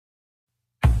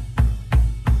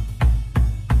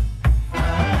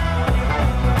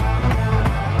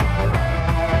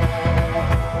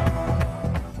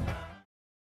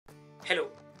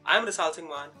I am Russaal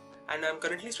and I am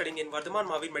currently studying in Vardhaman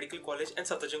Mahavir Medical College and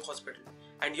Safdarjung Hospital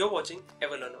and you're watching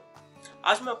Ever Learner।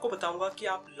 आज मैं आपको बताऊंगा कि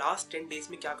आप last 10 days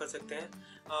में क्या कर सकते हैं,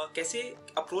 कैसे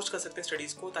अप्रोच कर सकते हैं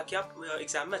स्टडीज़ को ताकि आप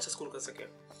एग्जाम में अच्छा स्कोर कर सकें।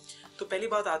 तो पहली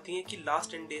बात आती है कि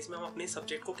लास्ट 10 डेज में हम अपने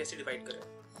सब्जेक्ट को कैसे डिवाइड करें।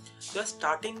 तो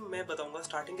स्टार्टिंग में बताऊंगा,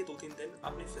 स्टार्टिंग के 2-3 दिन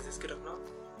अपने फिजिक्स के रखना,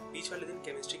 बीच वाले दिन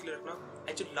केमिस्ट्री के लिए रखना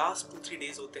एंड जो लास्ट 2-3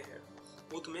 डेज होते हैं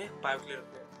वो तुम्हें बायो के लिए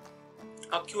रखना है।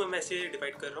 अब क्यों मैं ऐसे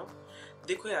डिवाइड कर रहा हूँ,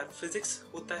 देखो यार, फिजिक्स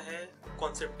होता है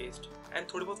कॉन्सेप्ट बेस्ड एंड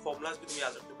थोड़े बहुत फॉर्मूलाज भी तुम्हें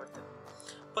याद रखने पड़ते हैं,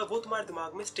 पर वो तुम्हारे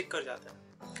दिमाग में स्टिक कर जाता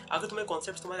है। अगर तुम्हें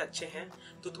कॉन्सेप्ट्स तुम्हारे अच्छे हैं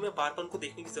तो तुम्हें बार बार उनको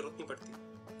देखने की जरूरत नहीं पड़ती।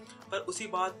 पर उसी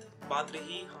बात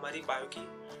रही हमारी बायो की।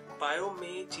 बायो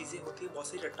में चीज़ें होती है बहुत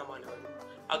सारी रट्टा मारने वाली।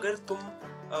 अगर तुम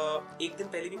एक दिन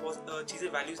पहले भी बहुत चीज़ें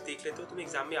वैल्यूज देख लेते हो, तुम्हें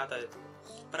एग्जाम में याद आ जाती है।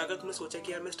 पर अगर तुमने सोचा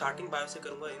कि यार मैं स्टार्टिंग बायो से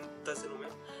करूंगा इन 10 दिनों में,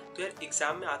 तो यार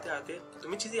एग्जाम में आते आते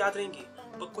तुम्हें चीज़ें याद रहेंगी,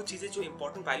 पर कुछ चीज़ें जो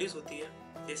इंपॉर्टेंट वैल्यूज होती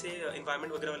है जैसे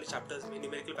इन्वायरमेंट वगैरह वाले चैप्टर्स में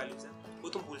न्यूमेरिकल वैल्यूज है वो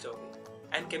तुम भूल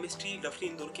जाओगे। एंड केमिस्ट्री रफली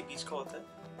इन दोनों के बीच का होता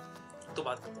है। तो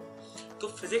बात करता हूँ, तो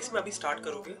फिजिक्स में अभी स्टार्ट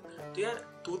करोगे तो यार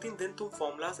 2-3 दिन तुम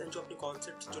फॉर्मूलाज एंड जो अपने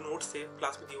कॉन्सेप्ट जो नोट्स थे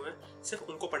क्लास में दिए हुए हैं सिर्फ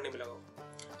उनको पढ़ने में लगाओ।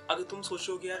 अगर तुम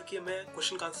सोचोगे यार कि मैं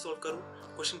क्वेश्चन का आंसर सॉल्व करूँ,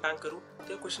 क्वेश्चन बैंक करूँ, तो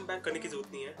यार क्वेश्चन बैंक करने की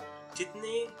जरूरत नहीं है।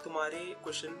 जितने तुम्हारे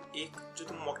क्वेश्चन एक जो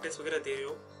तुम मॉक टेस्ट वगैरह दे रहे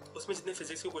हो उसमें जितने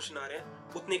फिजिक्स के क्वेश्चन आ रहे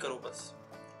हैं उतने करो बस।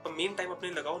 और मेन टाइम अपने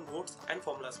लगाओ नोट्स एंड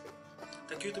फॉर्मूलाज पे,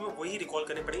 ताकि तुम्हें वही रिकॉल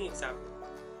करने पड़ेंगे एग्जाम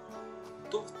में।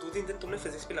 तो 2-3 दिन तुमने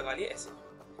फिजिक्स पे लगा लिया ऐसे।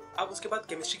 अब उसके बाद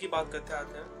केमिस्ट्री की बात करते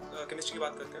हैं।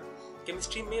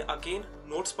 केमिस्ट्री में अगेन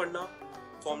नोट्स पढ़ना,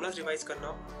 फॉर्मूलाज रिवाइज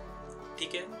करना,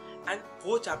 ठीक है, एंड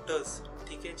वो चैप्टर्स,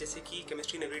 ठीक है, जैसे कि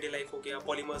केमिस्ट्री इन एवरीडे लाइफ हो गया,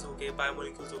 पॉलीमर्स हो गए,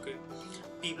 बायोमोलिक्यूल्स हो गए,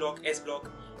 पी ब्लॉक, एस ब्लॉक,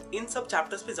 इन सब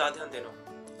चैप्टर्स पे ज़्यादा ध्यान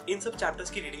देना। इन सब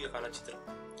चैप्टर्स की रीडिंग लगाना अच्छी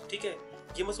तरह, ठीक है।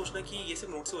 ये मत सोचना कि ये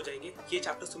सिर्फ नोट्स से हो जाएंगे, ये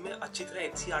चैप्टर्स तुम्हें अच्छी तरह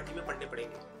एनसीईआरटी में पढ़ने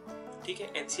पड़ेंगे, ठीक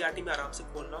है। एनसीईआरटी में आराम से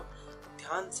खोलना,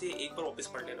 ध्यान से एक बार वापस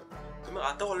पढ़ लेना। तुम्हें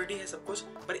आता ऑलरेडी है सब कुछ,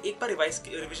 पर एक बार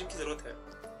रिविजन की जरूरत है।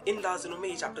 इन लास्ट दिनों में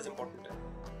ये चैप्टर्स इंपॉर्टेंट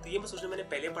है, तो ये मत सोचना मैंने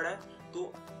पहले पढ़ा है तो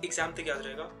एग्जाम तक याद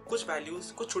रहेगा। कुछ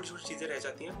वैल्यूज, कुछ छोटी छोटी चीज़ें रह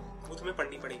जाती हैं, वो तुम्हें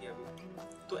पढ़नी पड़ेगी अभी।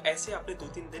 तो ऐसे अपने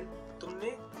 2-3 दिन तुमने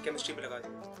केमिस्ट्री पे लगा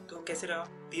दिया। तो कैसे रहा,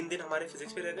 3 दिन हमारे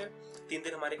फिजिक्स पे रह गए, 3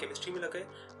 दिन हमारे केमिस्ट्री में लग गए।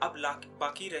 अब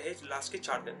बाकी रहे लास्ट के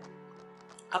 4 दिन।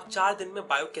 अब 4 दिन में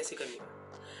बायो कैसे करनी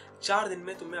है। 4 दिन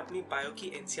में तुम्हें अपनी बायो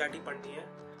की एनसीईआरटी पढ़नी है,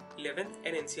 11th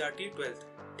एंड एनसीईआरटी 12th,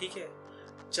 ठीक है।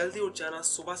 जल्दी उठ जाना,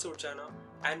 सुबह से उठ जाना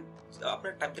एंड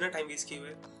अपना बिना टाइम वेस्ट किए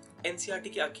हुए एनसीईआरटी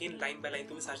की अगेन लाइन बाय लाइन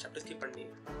तुम्हें सारे चैप्टर्स की पढ़नी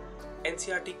है।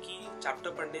 एनसीईआरटी की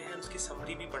चैप्टर पढ़ने हैं, उसकी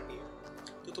समरी भी पढ़नी है।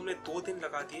 तो तुमने 2 दिन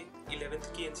लगा दिए 11th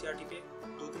की एनसीईआरटी पे,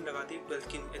 2 दिन लगा दिए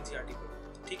 12th की एनसीईआरटी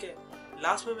पे, ठीक है।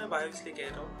 लास्ट में मैं बायो इसलिए कह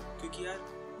रहा हूँ क्योंकि यार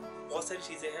बहुत सारी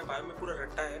चीज़ें हैं, बायो में पूरा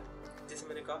रट्टा है। जैसे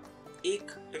मैंने कहा,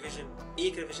 एक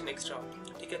रिविजन एक्स्ट्रा,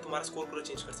 ठीक है, तुम्हारा स्कोर पूरा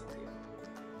चेंज कर सकती है।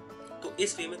 तो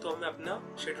इस वे में तो हमें अपना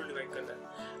शेड्यूल डिवाइड करना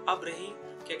है। अब रही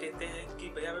क्या कहते हैं कि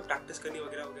भैया हमें प्रैक्टिस करनी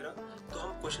वगैरह वगैरह, तो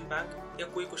हम क्वेश्चन बैंक या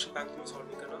कोई क्वेश्चन बैंक में सॉल्व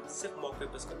नहीं करना, सिर्फ मॉक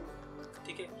पेपर्स करना,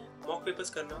 ठीक है। मॉक पेपर्स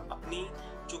करना, अपनी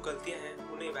जो गलतियां हैं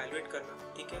उन्हें इवैल्यूएट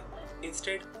करना, ठीक है।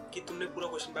 इंस्टेड कि तुमने पूरा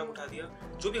क्वेश्चन बैंक उठा दिया,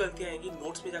 जो भी गलतियां आएंगी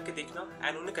नोट्स में जाके देखना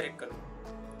एंड उन्हें करेक्ट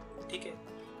करना, ठीक है।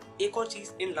 एक और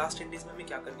चीज़ इन लास्ट 10 डेज में हमें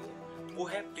क्या करनी है, वो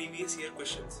है previous year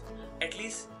questions.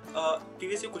 At least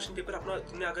previous year question paper अपना,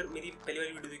 तुमने अगर मेरी पहली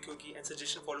वाली वीडियो देखी होगी एंड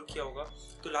सजेशन फॉलो किया होगा,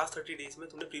 तो लास्ट 30 डेज में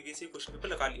तुमने प्रीवियस ईयर क्वेश्चन पेपर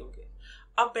लगा लिए होंगे।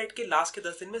 अब बैठ के लास्ट के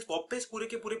 10 दिन में वापस पूरे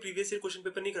के पूरे प्रीवियस ईयर क्वेश्चन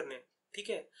पेपर नहीं करने, ठीक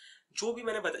है। जो भी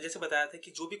मैंने जैसे बताया था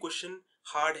कि जो भी क्वेश्चन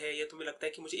हार्ड है या तुम्हें लगता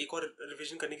है कि मुझे एक और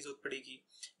रिविजन करने की जरूरत पड़ेगी,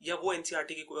 या वो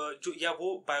एनसीईआरटी के जो या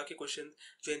वो बायो के क्वेश्चन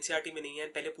जो एनसीईआरटी में नहीं है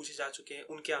पहले पूछे जा चुके हैं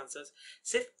उनके आंसर्स,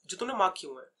 सिर्फ जो तुमने मार्क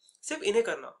किए हुए हैं सिर्फ इन्हें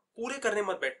करना, पूरे करने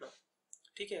मत बैठना,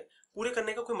 ठीक है। पूरे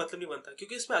करने का कोई मतलब नहीं बनता,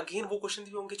 क्योंकि इसमें अगेन वो क्वेश्चन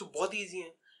भी होंगे जो बहुत ही ईजी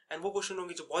हैं एंड वो क्वेश्चन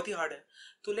होंगे जो बहुत ही हार्ड है।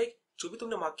 तो लाइक जो भी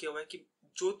तुमने मार्क किया हुआ है कि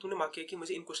जो तुमने मार्क किया कि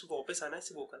मुझे इन क्वेश्चन पर वापस आना है,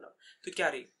 सिर्फ वो करना। तो क्या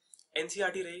रही,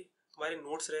 एनसीईआरटी रही, तुम्हारे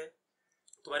नोट्स रहे,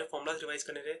 तुम्हारे फॉर्मुलाज रिवाइज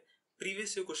करने रहे,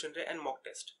 प्रीवियस ईयर क्वेश्चन रहे एंड मॉक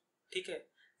टेस्ट, ठीक है।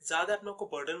 ज्यादा अपने को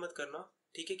बर्डन मत करना,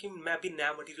 ठीक है, कि मैं अभी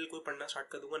नया मटेरियल कोई पढ़ना स्टार्ट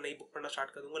कर दूंगा, नई बुक पढ़ना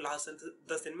स्टार्ट कर दूंगा लास्ट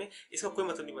 10 दिन में, इसका कोई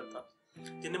मतलब नहीं बनता।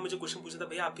 जिन्होंने मुझे क्वेश्चन पूछा था,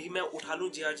 भैया अभी मैं उठा लूँ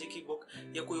जीआरजी की बुक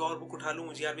या कोई और बुक उठा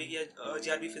लूँ,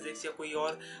 जीआरबी फिजिक्स या कोई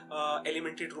और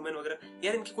एलिमेंट्री ट्रूमैन वगैरह,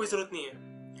 यार इनकी कोई जरूरत नहीं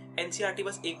है। एनसीईआरटी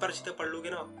बस एक बार अच्छी तरह पढ़ लोगे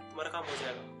ना, तुम्हारा काम हो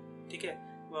जाएगा, ठीक है।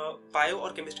 बायो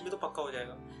और केमिस्ट्री में तो पक्का हो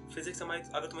जाएगा। फिजिक्स हमारी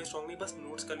अगर तुम्हें स्ट्रॉन्ग नहीं, बस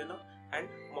नोट्स कर लेना एंड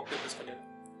मॉक पेपर्स कर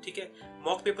लेना। ठीक है।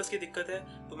 मॉक पेपर्स की दिक्कत है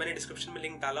तो मैंने डिस्क्रिप्शन में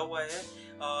लिंक डाला हुआ है,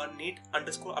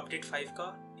 NEET_update 5 का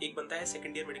एक बंदा है,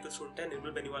 सेकंड ईयर मेडिकल स्टूडेंट है,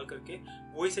 निर्मल बेनीवाल करके,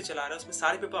 वो इसे चला रहा है, उसमें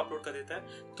सारे पेपर अपलोड कर देता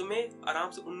है। तुम्हें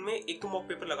आराम से उनमें एक तो मॉक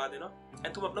पेपर लगा देना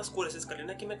एंड तुम अपना स्कोर असेस कर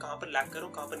लेना कि मैं कहाँ पर लैग कर रहा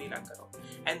हूँ, कहाँ पर नहीं लैग कर रहा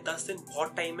हूँ। एंड 10 दिन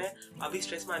बहुत टाइम है, अभी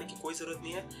स्ट्रेस में आने की कोई जरूरत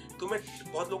नहीं है। तुम्हें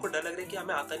बहुत लोगों को डर लग रहा है कि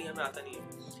हमें आता नहीं, हमें आता नहीं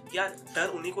है। यार डर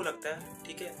उन्हीं को लगता है,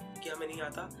 ठीक है, कि हमें नहीं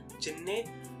आता जिनने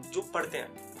जो पढ़ते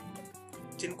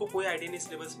हैं, जिनको कोई आइडिया नहीं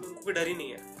सिलेबस में, उनको कोई डर ही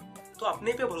नहीं है। तो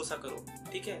अपने पे भरोसा करो,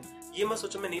 ठीक है। ये मत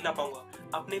सोचो मैं नहीं ला पाऊंगा,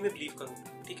 अपने में बिलीव करो,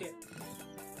 ठीक है।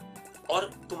 और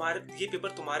तुम्हारे ये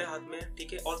पेपर तुम्हारे हाथ में है,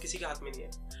 ठीक है, और किसी के हाथ में नहीं है।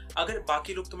 अगर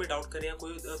बाकी लोग तुम्हें डाउट करें या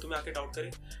कोई तुम्हें आके डाउट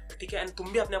करे, ठीक है, एंड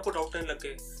तुम भी अपने आप को डाउट करने लग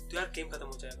गए, तो यार गेम खत्म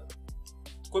हो जाएगा।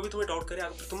 कोई भी तुम्हें डाउट करे,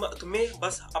 तुम्हें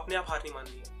बस अपने आप हार नहीं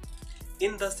माननी है।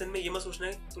 इन 10 दिन में ये मत सोचना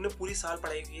है तुमने पूरी साल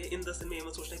पढ़ाई की है, इन 10 दिन में ये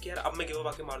मत सोचना है कि यार अब मैं गिव अप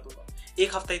आके मार दूंगा।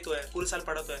 एक हफ्ता ही तो है, पूरे साल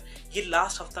पढ़ा तो है। ये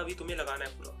लास्ट हफ्ता भी तुम्हें लगाना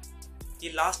है पूरा,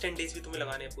 ये लास्ट 10 डेज भी तुम्हें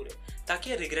लगाने हैं पूरे,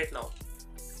 ताकि यार रिग्रेट ना हो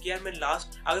कि यार मैं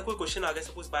लास्ट, अगर कोई क्वेश्चन आ गया,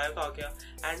 सपोज बायो का आ गया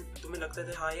एंड तुम्हें लगता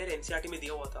है हाँ यार एनसीईआरटी में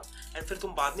दिया हुआ था, एंड फिर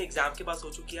तुम बाद में एग्जाम के बाद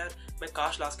सोचो कि यार मैं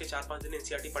काश लास्ट के 4-5 दिन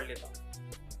एनसीईआरटी पढ़ लेता,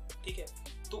 ठीक है।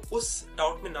 तो उस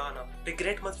डाउट में ना आना,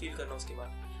 रिग्रेट मत फील करना उसके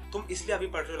बाद। तुम इसलिए अभी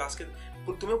पढ़ रहे हो, लास्ट के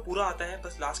तुम्हें पूरा आता है,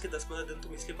 बस लास्ट के 10-15 दिन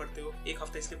तुम इसलिए पढ़ते हो, एक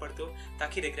हफ्ता इसलिए पढ़ते हो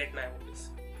ताकि रिग्रेट ना आए वापस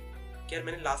कि यार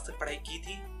मैंने लास्ट तक पढ़ाई की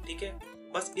थी, ठीक है।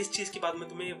 बस इस चीज के बाद में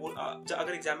तुम्हें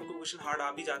अगर एग्जाम में कोई क्वेश्चन हार्ड आ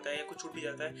भी जाता है या कुछ छूट भी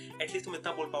जाता है, एटलीस्ट तुम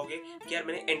इतना बोल पाओगे कि यार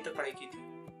मैंने एंड तक पढ़ाई की थी,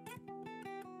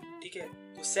 ठीक है।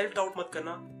 तो सेल्फ डाउट मत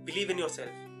करना, बिलीव इन योर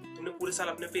सेल्फ। तुमने पूरे साल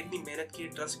अपने पे इतनी मेहनत की,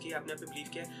 ट्रस्ट किया, अपने पे बिलीव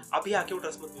किया, अभी आके वो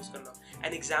ट्रस्ट मत यूज करना।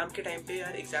 एंड एग्जाम के टाइम पे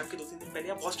यार, एग्जाम के 2-3 दिन पहले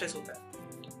यार बहुत स्ट्रेस होता है।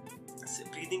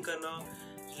 ब्रीदिंग करना,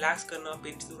 रिलैक्स करना,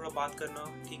 पेरेंट्स से थोड़ा बात करना,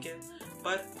 ठीक है,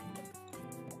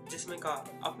 पर जिसमें कहा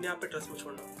अपने आप पे ट्रस्ट मत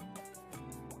छोड़ना।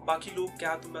 बाकी लोग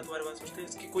क्या तुम्हारे बारे में सोचते हैं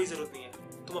इसकी कोई जरूरत नहीं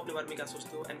है। तुम अपने बारे में क्या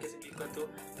सोचते हो एंड कैसे बिलीव करते हो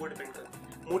वो डिपेंड करता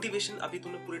है। मोटिवेशन अभी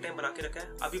तुमने पूरे टाइम बना के रखा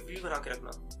है, अभी भी बना के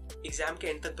रखना, एग्जाम के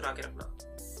एंड तक बना के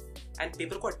रखना एंड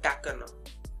पेपर को अटैक करना।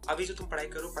 अभी जो तुम पढ़ाई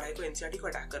करो, पढ़ाई को, एनसीईआरटी को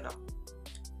अटैक करना।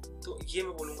 तो ये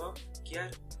मैं बोलूंगा कि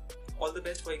यार all the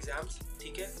best for exams,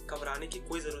 ठीक है, घबराने की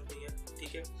कोई जरूरत नहीं है,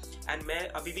 ठीक है। एंड मैं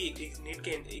अभी भी नीट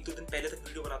के 1-2 दिन पहले तक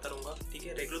वीडियो बनाता रहूंगा, ठीक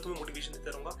है, रेगुलर तुम्हें मोटिवेशन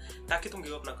देता रहूंगा ताकि तुम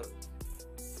गिव अप ना करो।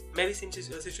 मैं भी सेम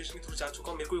सिचुएशन के थ्रू जा चुका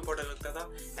हूँ, मेरे को भी बहुत डर लगता था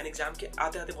एंड एग्जाम के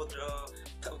आते आते बहुत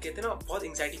कहते हैं ना, बहुत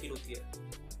एंग्जाइटी फील होती है,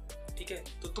 ठीक है।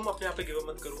 तो तुम अपने आप पे गिव अप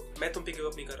मत करो, मैं तुम पे गिव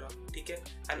अप नहीं कर रहा, ठीक है।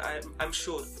 एंड आई एम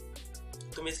श्योर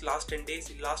तुम इस लास्ट 10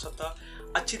 डेज, लास्ट हफ्ता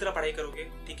अच्छी तरह पढ़ाई करोगे,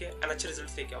 ठीक है, एंड अच्छे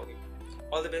रिजल्ट लेके आओगे।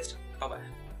 All the best, bye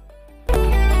bye.